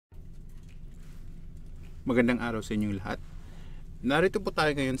Magandang araw sa inyong lahat. Narito po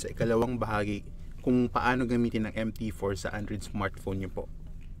tayo ngayon sa ikalawang bahagi kung paano gamitin ang MT4 sa Android smartphone niyo po.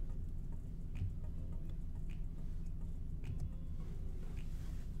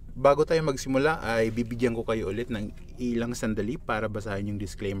 Bago tayo magsimula ay bibigyan ko kayo ulit ng ilang sandali para basahin yung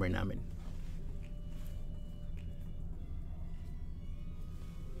disclaimer namin.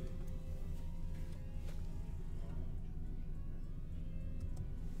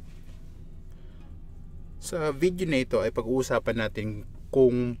 Sa video na ito ay pag-uusapan natin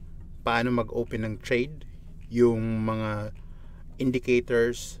kung paano mag-open ng trade, yung mga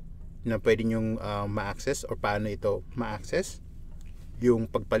indicators na pwede nyong ma-access or paano ito ma-access, yung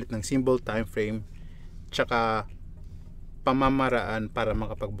pagpalit ng symbol, time frame, tsaka pamamaraan para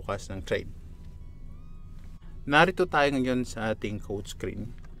makapagbukas ng trade. Narito tayo ngayon sa ating code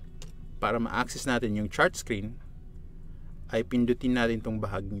screen. Para ma-access natin yung chart screen ay pindutin natin itong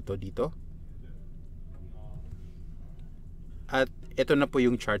bahaging ito dito. At ito na po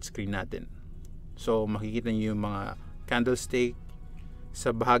yung chart screen natin. So makikita niyo yung mga candlestick.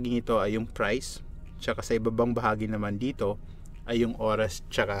 Sa bahaging ito ay yung price. Tsaka sa ibabang bahagi naman dito ay yung oras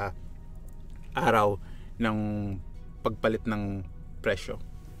tsaka araw ng pagpalit ng presyo.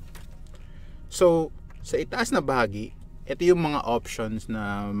 So sa itaas na bahagi, ito yung mga options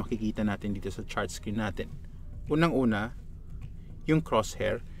na makikita natin dito sa chart screen natin. Unang-una, yung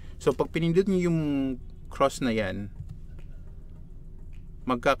crosshair. So pag pinindot niyo yung cross na yan,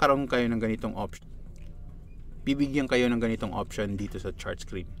 magkakaroon kayo ng ganitong option. Bibigyan kayo ng ganitong option dito sa chart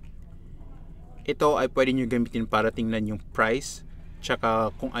screen. Ito ay pwede nyo gamitin para tingnan yung price tsaka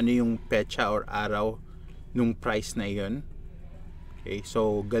kung ano yung petsa or araw nung price na iyon. Okay,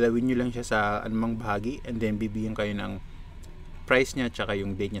 so galawin nyo lang siya sa anumang bahagi and then bibigyan kayo ng price niya tsaka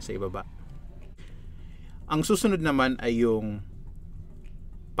yung date niya sa ibaba. Ang susunod naman ay yung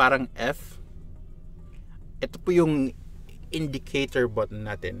parang F. Ito po yung indicator button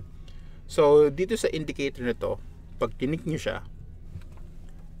natin. So dito sa indicator na to, pag tinik nyo siya,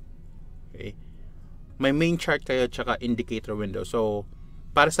 okay, may main chart kayo tsaka indicator window. So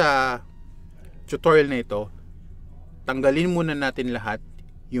para sa tutorial na ito, tanggalin muna natin lahat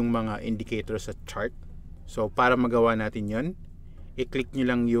yung mga indicator sa chart. So para magawa natin yon, i-click nyo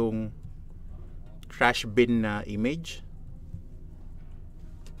lang yung trash bin na image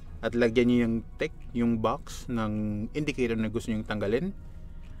at lagyan nyo yung tick, yung box ng indicator na gusto nyo tanggalin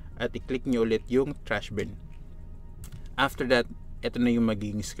at i-click nyo ulit yung trash bin. After that, ito na yung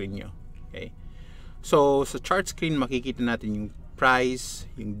magiging screen nyo. Okay? So sa chart screen makikita natin yung price,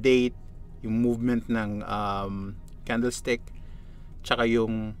 yung date, yung movement ng candlestick, tsaka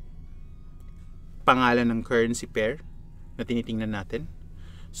yung pangalan ng currency pair na tinitingnan natin.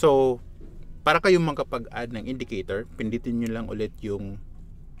 So para kayong makapag-add ng indicator, pindutin nyo lang ulit yung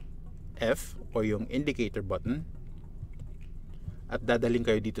F o yung indicator button at dadaling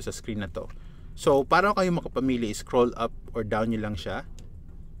kayo dito sa screen na to. So para kayo makapamili, scroll up or down nyo lang siya,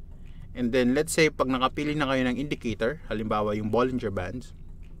 and then let's say pag nakapili na kayo ng indicator, halimbawa yung Bollinger Bands,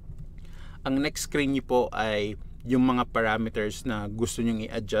 ang next screen nyo po ay yung mga parameters na gusto nyo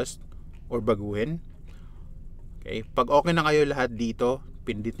i-adjust or baguhin. Okay, pag okay na kayo lahat dito,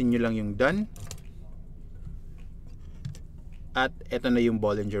 pindutin nyo lang yung done. At ito na yung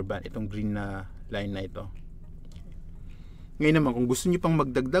Bollinger Band, itong green na line na ito. Ngayon naman, kung gusto nyo pang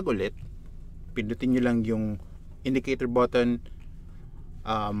magdagdag ulit, pindutin nyo lang yung indicator button,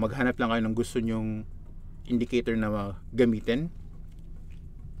 maghanap lang kayo ng gusto nyong indicator na gamitin.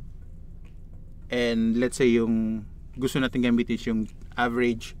 And let's say yung gusto natin gamitin is yung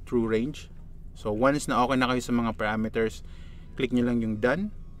average true range. So once na okay na kayo sa mga parameters, click nyo lang yung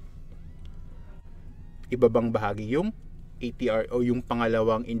done. Ibabang bahagi yung ATR o yung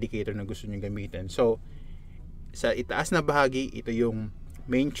pangalawang indicator na gusto nyo gamitin. So sa itaas na bahagi, ito yung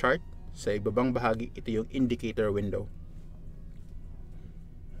main chart. Sa ibabang bahagi, ito yung indicator window.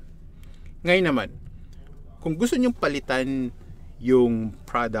 Ngayon naman, kung gusto nyo palitan yung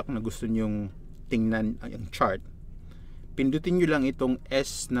product na gusto nyo tingnan yung chart, pindutin nyo lang itong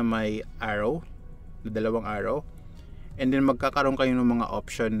S na may arrow, na dalawang arrow, and then magkakaroon kayo ng mga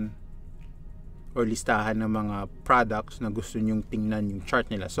option or listahan ng mga products na gusto nyong tingnan yung chart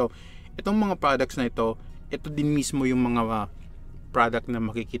nila. So itong mga products na ito din mismo yung mga product na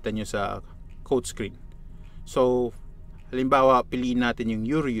makikita nyo sa code screen. So halimbawa, piliin natin yung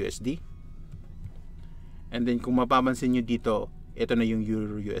Euro USD, and then kung mapapansin nyo dito, ito na yung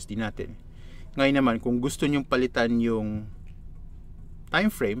Euro USD natin. Ngayon naman, kung gusto nyong palitan yung time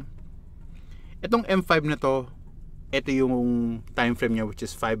frame, itong M5 na to, ito yung time frame nya, which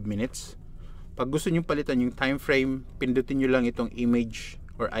is 5 minutes. Pag gusto nyo palitan yung time frame, pindutin nyo lang itong image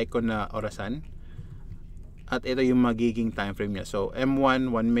or icon na orasan At ito yung magiging time frame niya. So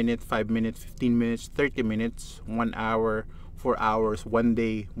M1, 1 minute, 5 minutes, 15 minutes, 30 minutes, 1 hour, 4 hours, 1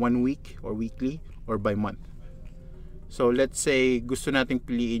 day, 1 week, or weekly, or by month. So let's say gusto nating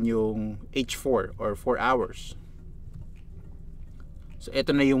piliin yung H4 or 4 hours. So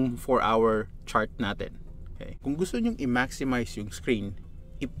ito na yung 4-hour chart natin. Okay. Kung gusto nyo i-maximize yung screen,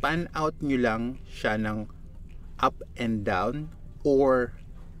 i-pan out nyo lang siya ng up and down or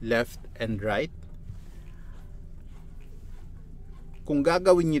left and right. Kung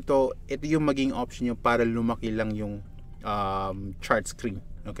gagawin nyo to, ito yung maging option nyo para lumaki lang yung chart screen.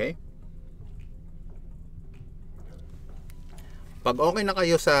 Okay? Pag okay na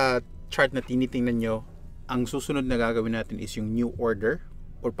kayo sa chart na tinitingnan nyo, ang susunod na gagawin natin is yung new order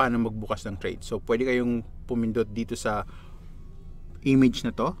or paano magbukas ng trade. So pwede kayong pumindot dito sa image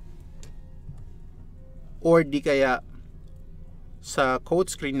na to, or di kaya sa code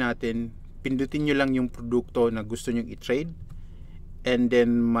screen natin, pindutin nyo lang yung produkto na gusto nyo i-trade, and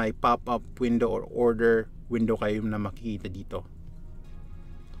then may pop-up window or order window kayo na makikita dito.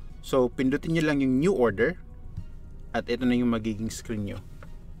 So pindutin nyo lang yung new order at ito na yung magiging screen nyo.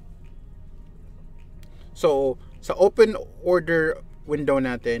 So sa open order window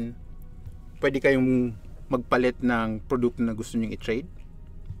natin, pwede kayong magpalit ng produkto na gusto nyo i-trade.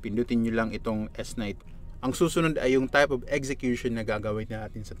 Pindutin nyo lang itong S na ito. Ang susunod ay yung type of execution na gagawin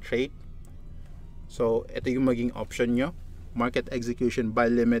natin sa trade. So ito yung maging option nyo. Market execution,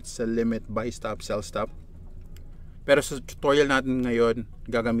 buy limit, sell limit, buy stop, sell stop. Pero sa tutorial natin ngayon,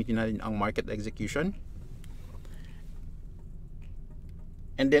 gagamitin natin ang market execution.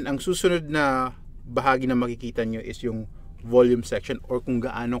 And then ang susunod na bahagi na makikita nyo is yung volume section or kung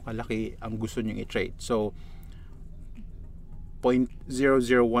gaano kalaki ang gusto nyo i-trade. So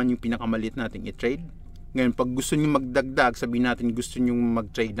 0.001 yung pinakamaliit nating i-trade. Ngayon pag gusto nyo magdagdag, sabihin natin gusto nyo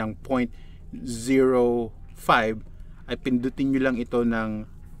mag-trade ng 0.05, ay pindutin nyo lang ito ng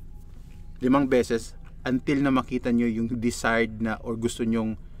 5 beses until na makita nyo yung desired na or gusto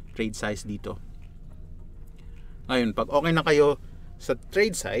nyong trade size dito. Ngayon, pag okay na kayo sa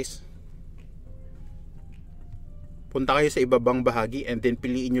trade size, punta kayo sa ibabang bahagi and then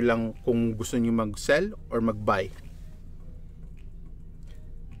piliin nyo lang kung gusto nyo mag-sell or mag-buy.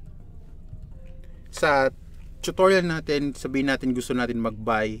 Sa tutorial natin, sabihin natin gusto natin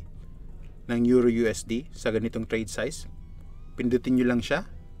mag-buy ng Euro USD sa ganitong trade size. Pindutin nyo lang siya.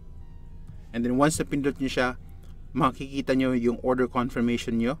 And then once na pindot nyo siya, makikita nyo yung order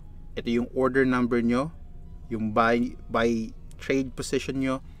confirmation nyo. Ito yung order number nyo, yung buy trade position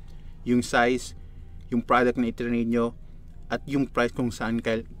nyo, yung size, yung product na i-trade nyo, at yung price kung saan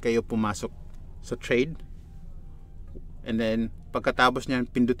kayo pumasok sa trade. And then pagkatapos nyan,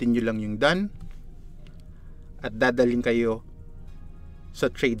 pindutin nyo lang yung done at dadalhin kayo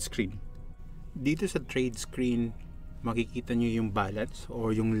sa trade screen. Dito sa trade screen, makikita nyo yung balance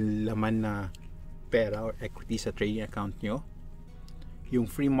or yung laman na pera or equity sa trading account nyo, yung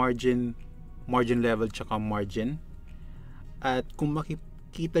free margin, margin level, tsaka margin. At kung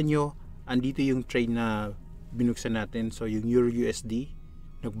makikita nyo, andito yung trade na binuksan natin. So yung Euro USD,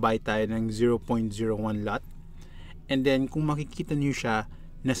 nag-buy tayo ng 0.01 lot. And then kung makikita nyo siya,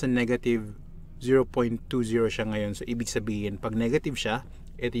 nasa negative 0.20 siya ngayon. So ibig sabihin, pag negative siya,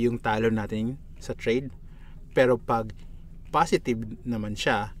 ito yung talo natin sa trade. Pero pag positive naman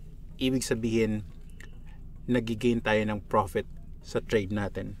siya, ibig sabihin nagigain tayo ng profit sa trade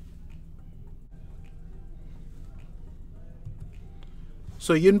natin.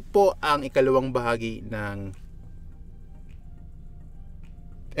 So yun po ang ikalawang bahagi ng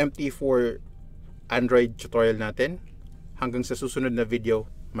MT4 Android tutorial natin. Hanggang sa susunod na video,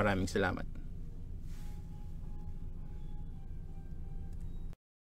 maraming salamat.